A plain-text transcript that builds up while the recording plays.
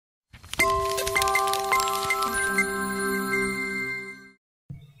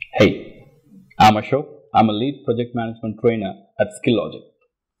I'm Ashok. I'm a lead project management trainer at Skillogic.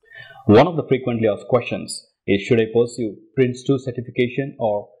 One of the frequently asked questions is, should I pursue PRINCE2 certification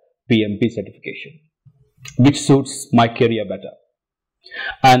or PMP certification? Which suits my career better?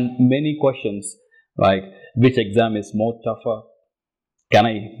 And many questions like, which exam is more tougher? Can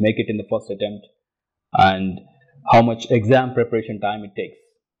I make it in the first attempt? And how much exam preparation time it takes?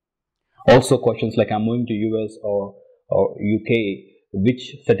 Also questions like, I'm moving to US or UK,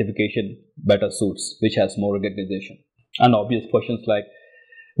 which certification better suits, which has more recognition? And obvious questions like,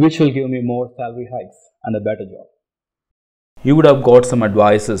 which will give me more salary hikes and a better job? You would have got some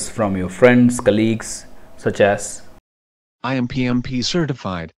advices from your friends, colleagues, such as, I am PMP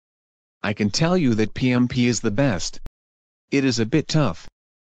certified. I can tell you that PMP is the best. It is a bit tough.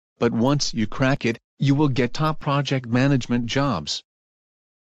 But once you crack it, you will get top project management jobs.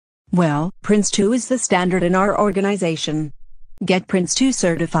 Well, PRINCE2 is the standard in our organization. Get PRINCE2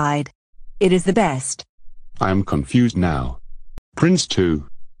 certified. It is the best. I am confused now. PRINCE2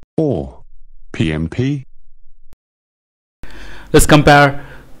 or PMP? Let's compare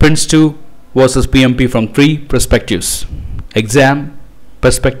PRINCE2 versus PMP from three perspectives: exam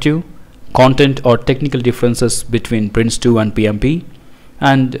perspective, content or technical differences between PRINCE2 and PMP,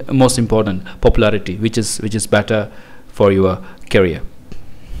 and most important, popularity, which is better for your career.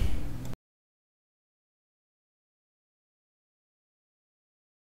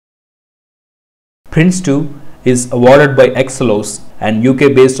 PRINCE2 is awarded by Excelos, an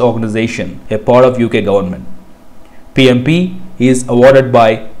UK-based organization, a part of UK government. PMP is awarded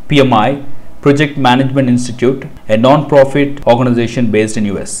by PMI, Project Management Institute, a non-profit organization based in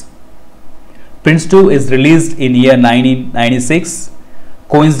US. PRINCE2 is released in year 1996.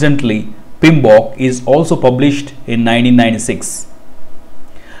 Coincidentally, PMBOK is also published in 1996.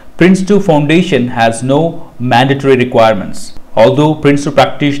 PRINCE2 Foundation has no mandatory requirements, although PRINCE2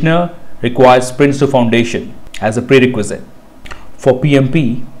 practitioner requires PRINCE2 Foundation as a prerequisite. For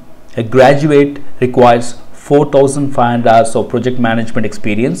PMP, a graduate requires 4,500 hours of project management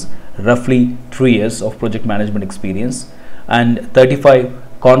experience, roughly 3 years of project management experience, and 35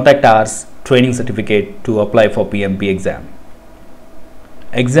 contact hours training certificate to apply for PMP exam.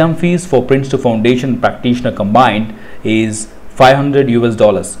 Exam fees for PRINCE2 Foundation practitioner combined is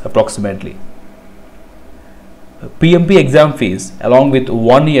 $500 approximately. PMP exam fees along with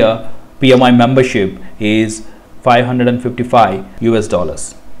 1 year PMI membership is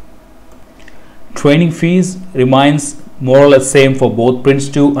 $555. Training fees remains more or less same for both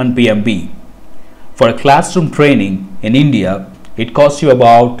PRINCE2 and PMP. For a classroom training in India, it costs you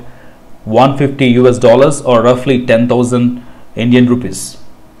about $150 or roughly 10,000 Indian rupees.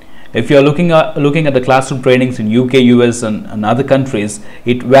 If you are looking at the classroom trainings in UK, US and other countries,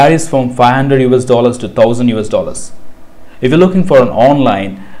 it varies from $500 to $1,000. If you're looking for an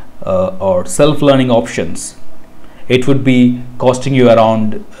online or self-learning options, it would be costing you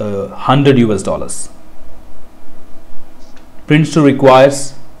around $100. PRINCE2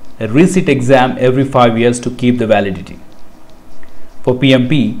 requires a resit exam every 5 years to keep the validity. For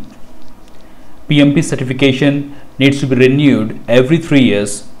PMP certification needs to be renewed every 3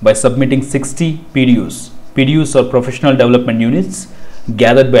 years by submitting 60 PDUs. PDUs are professional development units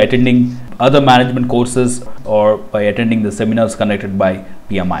gathered by attending other management courses or by attending the seminars conducted by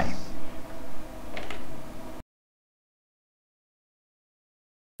PMI.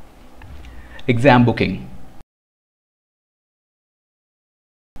 Exam booking.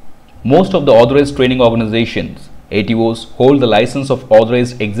 Most of the authorized training organizations, ATOs, hold the license of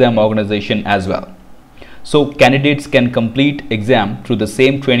authorized exam organization as well. So candidates can complete exam through the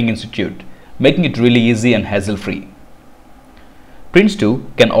same training institute, making it really easy and hassle-free.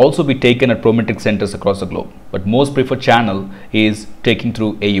 PRINCE2 can also be taken at Prometric centers across the globe, but most preferred channel is taking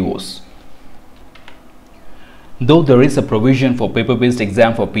through AUOs. Though there is a provision for paper-based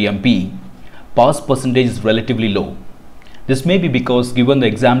exam for PMP, pass percentage is relatively low. This may be because given the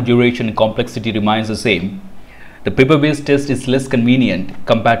exam duration and complexity remains the same, the paper-based test is less convenient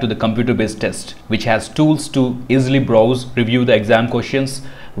compared to the computer-based test, which has tools to easily browse, review the exam questions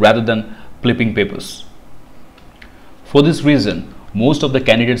rather than flipping papers. For this reason, most of the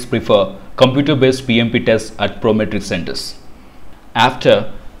candidates prefer computer-based PMP tests at Prometric centers.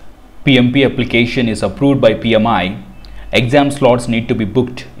 After PMP application is approved by PMI, exam slots need to be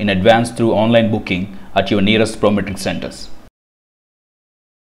booked in advance through online booking at your nearest Prometric centers.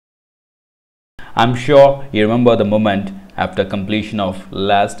 I'm sure you remember the moment after completion of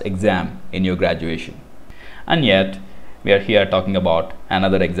last exam in your graduation. And yet, we are here talking about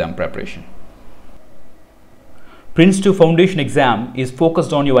another exam preparation. PRINCE2 Foundation exam is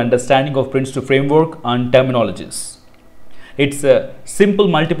focused on your understanding of PRINCE2 framework and terminologies. It's a simple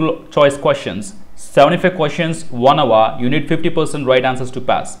multiple choice questions. 75 questions, 1 hour. You need 50% right answers to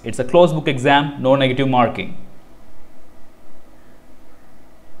pass. It's a closed book exam, no negative marking.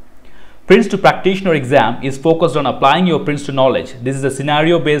 PRINCE2 practitioner exam is focused on applying your PRINCE2 knowledge. This is a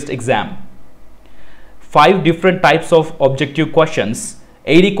scenario based exam. 5 different types of objective questions,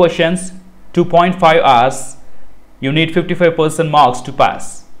 80 questions, 2.5 hours. You need 55% marks to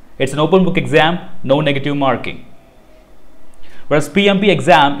pass. It's an open book exam, no negative marking. Whereas PMP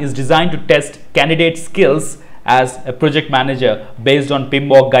exam is designed to test candidate skills as a project manager based on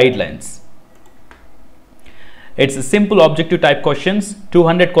PMBOK guidelines. It's a simple objective type questions,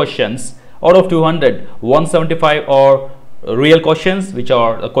 200 questions. Out of 200, 175 are real questions, which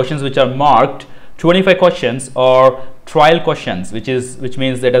are questions which are marked. 25 questions are trial questions, which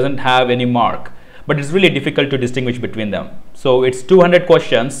means it doesn't have any mark, but it's really difficult to distinguish between them. So it's 200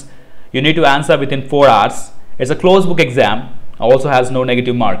 questions. You need to answer within 4 hours. It's a closed book exam, also has no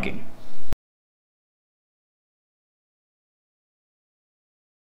negative marking.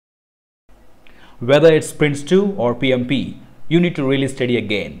 Whether it's PRINCE2 or PMP, you need to really study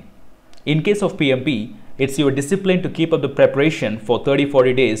again. In case of PMP, it's your discipline to keep up the preparation for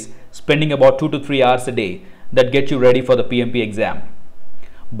 30-40 days, spending about 2 to 3 hours a day that get you ready for the PMP exam.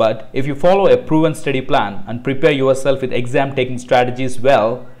 But if you follow a proven study plan and prepare yourself with exam taking strategies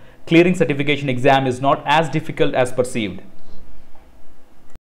well, clearing certification exam is not as difficult as perceived.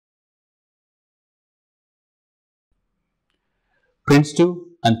 PRINCE2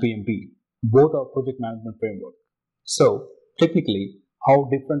 and PMP, both are project management framework. So, technically, how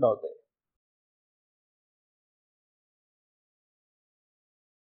different are they?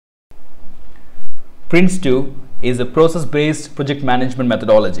 PRINCE2 is a process-based project management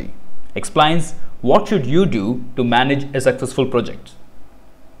methodology. Explains what should you do to manage a successful project.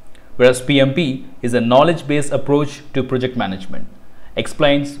 Whereas PMP is a knowledge-based approach to project management.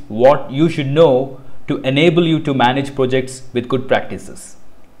 Explains what you should know to enable you to manage projects with good practices.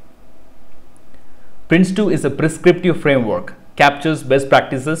 PRINCE2 is a prescriptive framework, captures best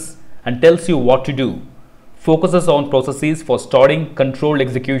practices and tells you what to do. Focuses on processes for starting, controlled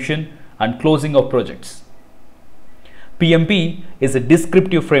execution and closing of projects. PMP is a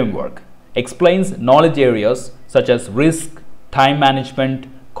descriptive framework, explains knowledge areas such as risk, time management,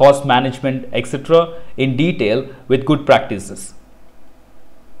 cost management, etc. in detail with good practices.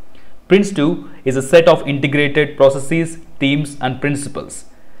 PRINCE2 is a set of integrated processes, themes and principles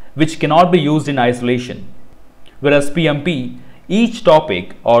which cannot be used in isolation. Whereas PMP, each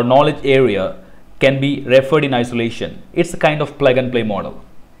topic or knowledge area can be referred in isolation. It's a kind of plug and play model.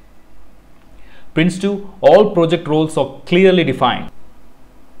 PRINCE2, all project roles are clearly defined.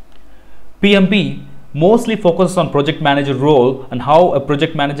 PMP mostly focuses on project manager role and how a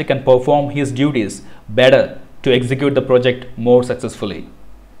project manager can perform his duties better to execute the project more successfully.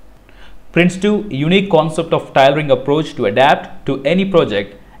 PRINCE2, unique concept of tailoring approach to adapt to any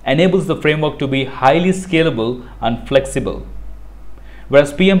project, enables the framework to be highly scalable and flexible.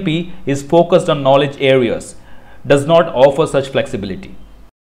 Whereas PMP is focused on knowledge areas, does not offer such flexibility.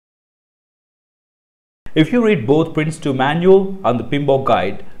 If you read both PRINCE2 manual and the PMBOK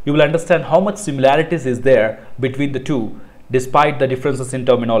guide, you will understand how much similarities is there between the two despite the differences in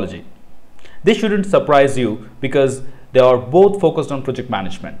terminology. This shouldn't surprise you because they are both focused on project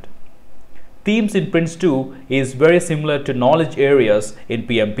management. Themes in PRINCE2 is very similar to knowledge areas in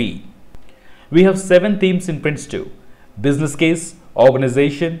PMP. We have 7 themes in PRINCE2: business case,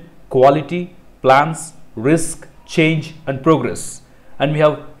 organization, quality, plans, risk, change and progress. And we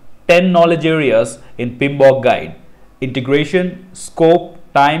have 10 knowledge areas in PMBOK guide: integration, scope,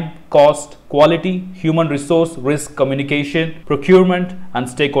 time, cost, quality, human resource, risk, communication, procurement and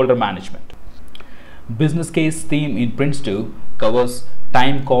stakeholder management. Business case theme in PRINCE2 covers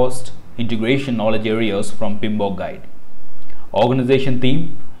time, cost, integration knowledge areas from PMBOK guide. Organization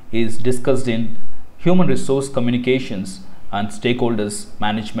theme is discussed in human resource, communications and stakeholders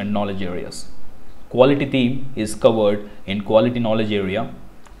management knowledge areas. Quality theme is covered in quality knowledge area.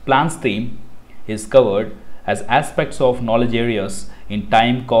 Plans theme is covered as aspects of knowledge areas in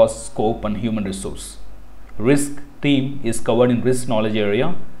time, cost, scope and human resource. Risk theme is covered in risk knowledge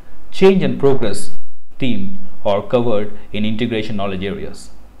area. Change and progress theme are covered in integration knowledge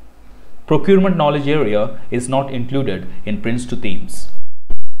areas. Procurement knowledge area is not included in PRINCE2 themes.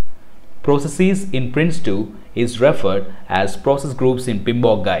 Processes in PRINCE2 is referred as process groups in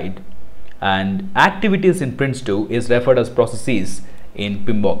PMBOK guide, and activities in PRINCE2 is referred as processes in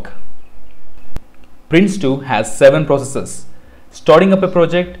PMBOK. PRINCE2 has 7 processes. Starting up a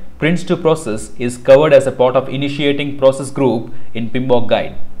project, PRINCE2 process is covered as a part of initiating process group in PMBOK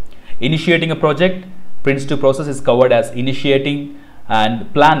guide. Initiating a project, PRINCE2 process is covered as initiating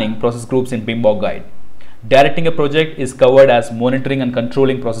and planning process groups in PMBOK guide. Directing a project is covered as monitoring and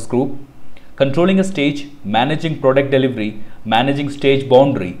controlling process group. Controlling a stage, managing product delivery, managing stage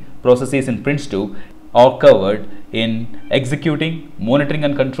boundary processes in PRINCE2 are covered in executing, monitoring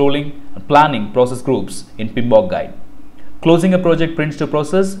and controlling, and planning process groups in PMBOK guide. Closing a project PRINCE2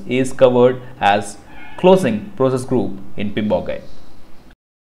 process is covered as closing process group in PMBOK guide.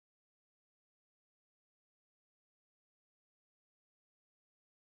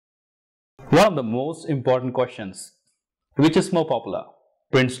 One of the most important questions, which is more popular,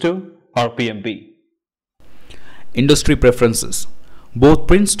 PRINCE2 or PMP? Industry preferences. Both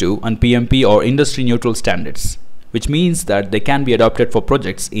PRINCE2 and PMP are industry neutral standards, which means that they can be adopted for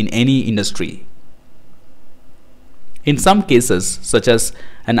projects in any industry. In some cases, such as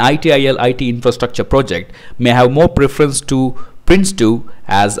an ITIL IT infrastructure project, may have more preference to PRINCE2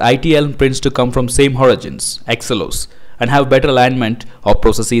 as ITIL and PRINCE2 come from same origins, XLOs, and have better alignment of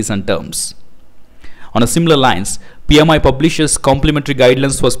processes and terms. On a similar lines, PMI publishes complementary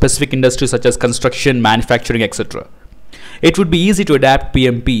guidelines for specific industries such as construction, manufacturing, etc. It would be easy to adapt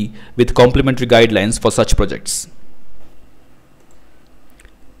PMP with complementary guidelines for such projects.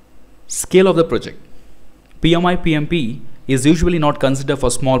 Scale of the project. PMI PMP is usually not considered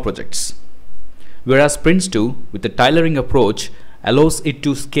for small projects, whereas PRINCE2 with the tailoring approach allows it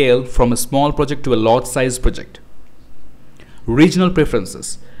to scale from a small project to a large size project. Regional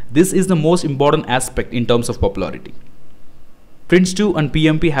preferences. This is the most important aspect in terms of popularity. PRINCE2 and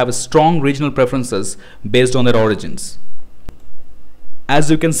PMP have strong regional preferences based on their origins.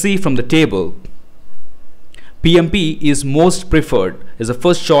 As you can see from the table, PMP is most preferred as a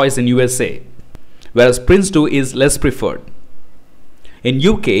first choice in USA, whereas PRINCE2 is less preferred. In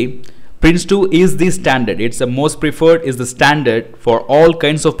UK, PRINCE2 is the standard. It's the most preferred, is the standard for all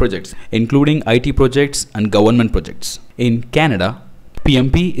kinds of projects, including IT projects and government projects. In Canada,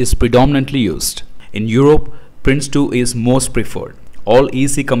 PMP is predominantly used. In Europe, PRINCE2 is most preferred. All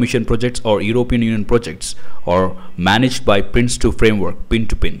EC Commission projects or European Union projects are managed by PRINCE2 framework, pin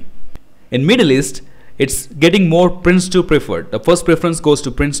to pin. In Middle East, it's getting more PRINCE2 preferred. The first preference goes to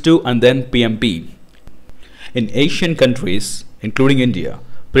PRINCE2 and then PMP. In Asian countries, including India,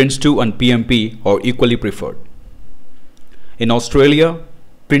 PRINCE2 and PMP are equally preferred. In Australia,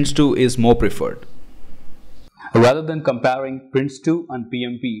 PRINCE2 is more preferred. Rather than comparing PRINCE2 and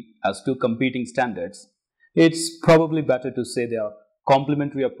PMP as two competing standards, it's probably better to say they are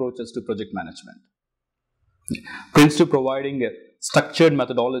complementary approaches to project management. PRINCE2 providing a structured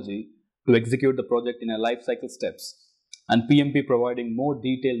methodology to execute the project in a life cycle steps, and PMP providing more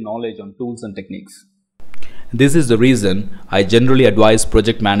detailed knowledge on tools and techniques. This is the reason I generally advise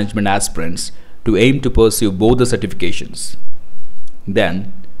project management aspirants to aim to pursue both the certifications.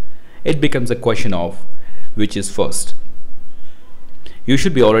 Then, it becomes a question of which is first. You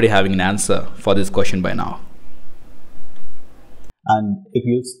should be already having an answer for this question by now. And if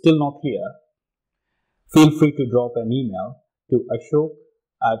you're still not clear, feel free to drop an email to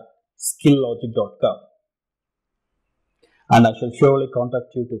ashok@skillogic.com, and I shall surely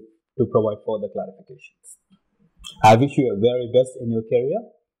contact you to provide further clarifications. I wish you a very best in your career.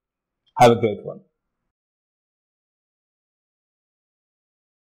 Have a great one.